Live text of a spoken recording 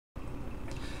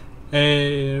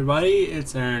Hey everybody,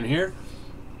 it's Aaron here.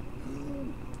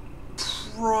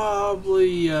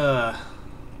 Probably, I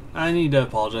need to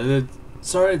apologize.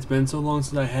 Sorry it's been so long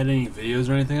since I had any videos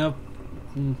or anything up.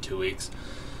 2 weeks.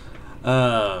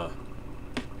 I'd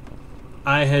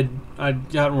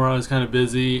gotten where I was kind of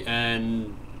busy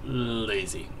and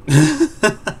lazy.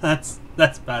 That's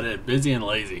about it. Busy and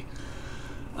lazy.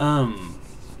 A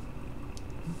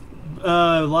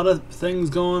lot of things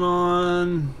going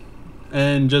on,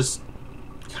 and just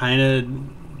kind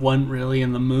of wasn't really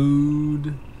in the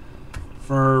mood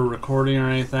for recording or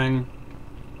anything.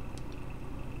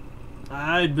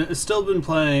 I'd still been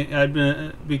recording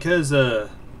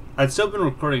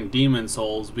Demon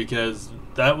Souls because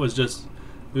that was just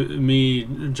me,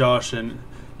 Josh, and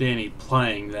Danny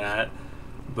playing that.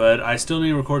 But I still need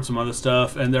to record some other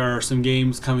stuff, and there are some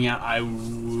games coming out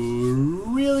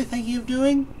I'm really thinking of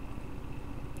doing.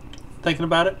 Thinking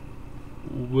about it.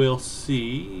 We'll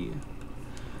see.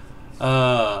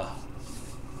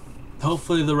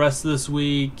 Hopefully the rest of this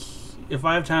week, if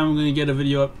I have time, I'm going to get a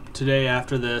video up today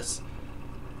after this.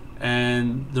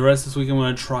 And the rest of this week I'm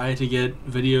going to try to get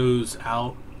videos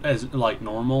out as like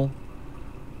normal.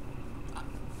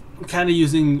 I'm kind of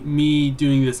using me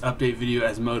doing this update video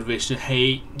as motivation.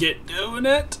 Hey, get doing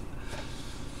it.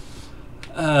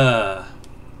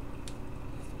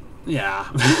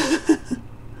 Yeah.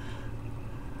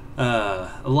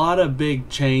 A lot of big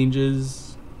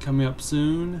changes coming up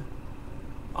soon.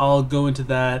 I'll go into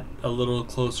that a little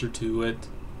closer to it.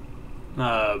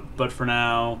 But for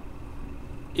now,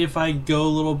 if I go a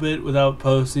little bit without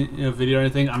posting a video or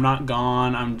anything, I'm not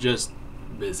gone. I'm just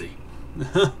busy.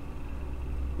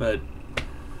 But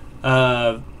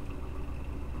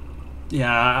yeah,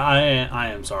 I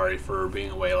am sorry for being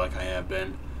away like I have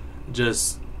been.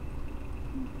 Just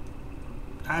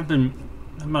I've been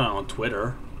on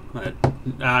Twitter. But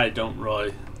I don't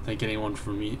really think anyone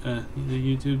from the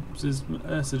YouTube is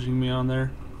messaging me on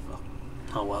there.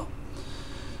 Oh well.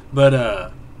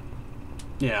 But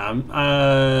yeah, I'm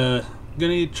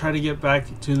gonna try to get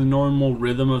back to the normal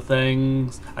rhythm of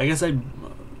things. I guess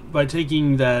by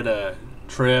taking that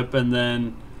trip and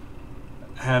then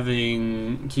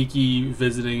having Kiki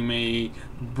visiting me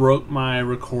broke my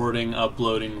recording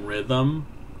uploading rhythm.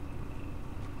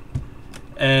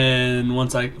 And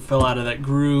once I fell out of that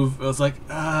groove, I was like,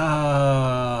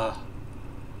 I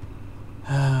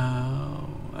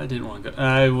didn't want to go.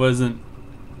 I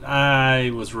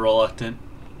was reluctant,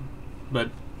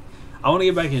 but I want to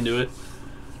get back into it.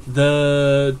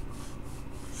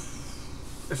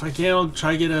 If I can, I'll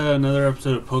try to get another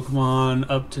episode of Pokemon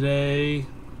up today.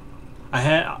 I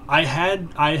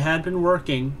had been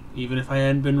working, even if I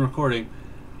hadn't been recording.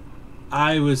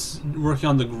 I was working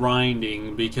on the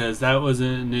grinding because that was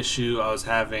an issue I was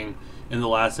having in the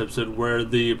last episode where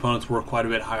the opponents were quite a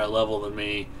bit higher level than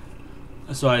me.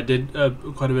 So I did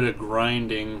quite a bit of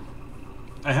grinding.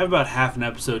 I have about half an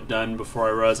episode done before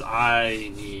I realized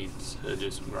I need to do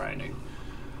some grinding.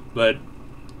 But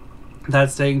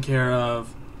that's taken care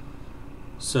of.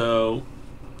 So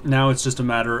now it's just a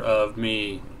matter of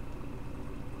me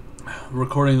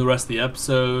recording the rest of the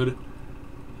episode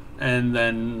and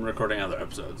then recording other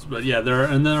episodes. But yeah, there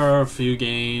are a few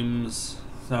games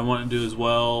that I want to do as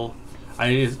well.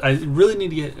 I really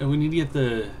need to get. We need to get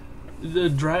the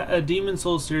Demon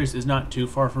Souls series is not too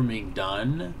far from being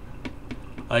done.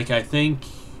 Like I think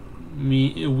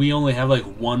we only have like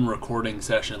one recording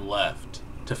session left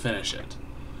to finish it.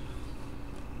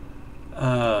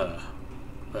 But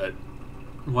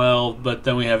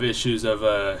then we have issues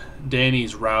of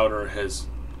Danny's router has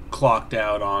clocked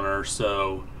out on her,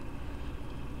 so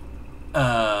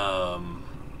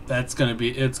it's gonna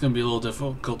be a little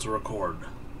difficult to record.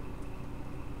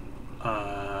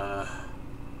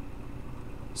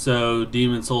 So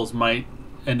Demon Souls might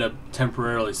end up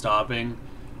temporarily stopping.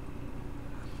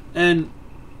 And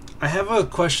I have a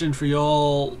question for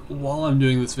y'all while I'm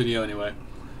doing this video anyway.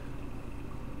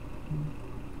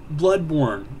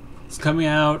 Bloodborne is coming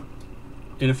out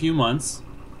in a few months.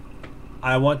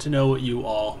 I want to know what you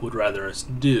all would rather us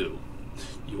do.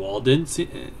 You all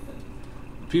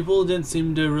people didn't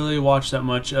seem to really watch that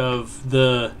much of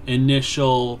the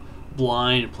initial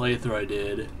blind playthrough I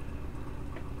did.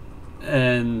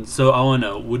 And so I want to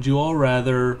know, would you all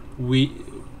rather we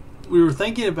were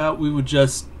thinking about we would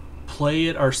just play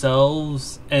it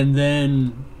ourselves and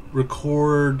then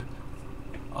record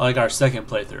like our second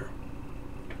playthrough.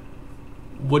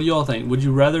 What do you all think? Would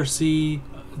you rather see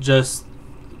just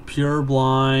pure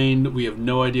blind, we have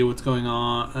no idea what's going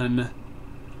on,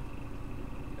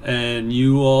 and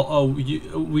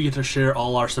we get to share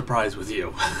all our surprise with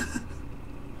you?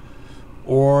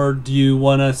 Or do you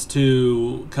want us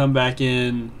to come back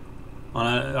in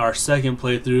on our second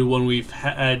playthrough when we've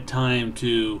had time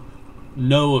to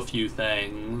know a few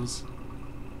things?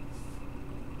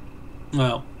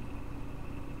 Well,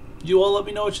 you all let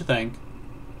me know what you think.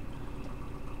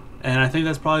 And I think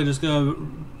that's probably just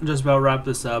about wrap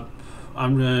this up. I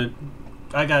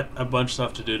got a bunch of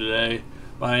stuff to do today,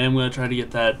 but I am gonna try to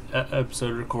get that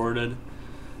episode recorded.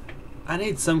 I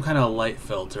need some kind of light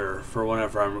filter for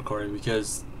whenever I'm recording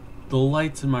because the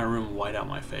lights in my room white out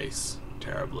my face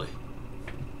terribly.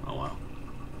 Oh well.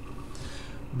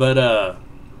 But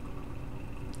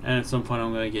and at some point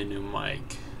I'm gonna get a new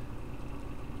mic.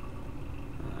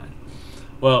 Alright.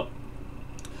 Well,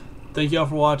 thank you all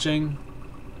for watching.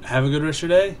 Have a good rest of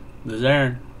your day. This is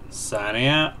Aaron, signing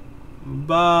out.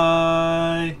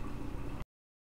 Bye.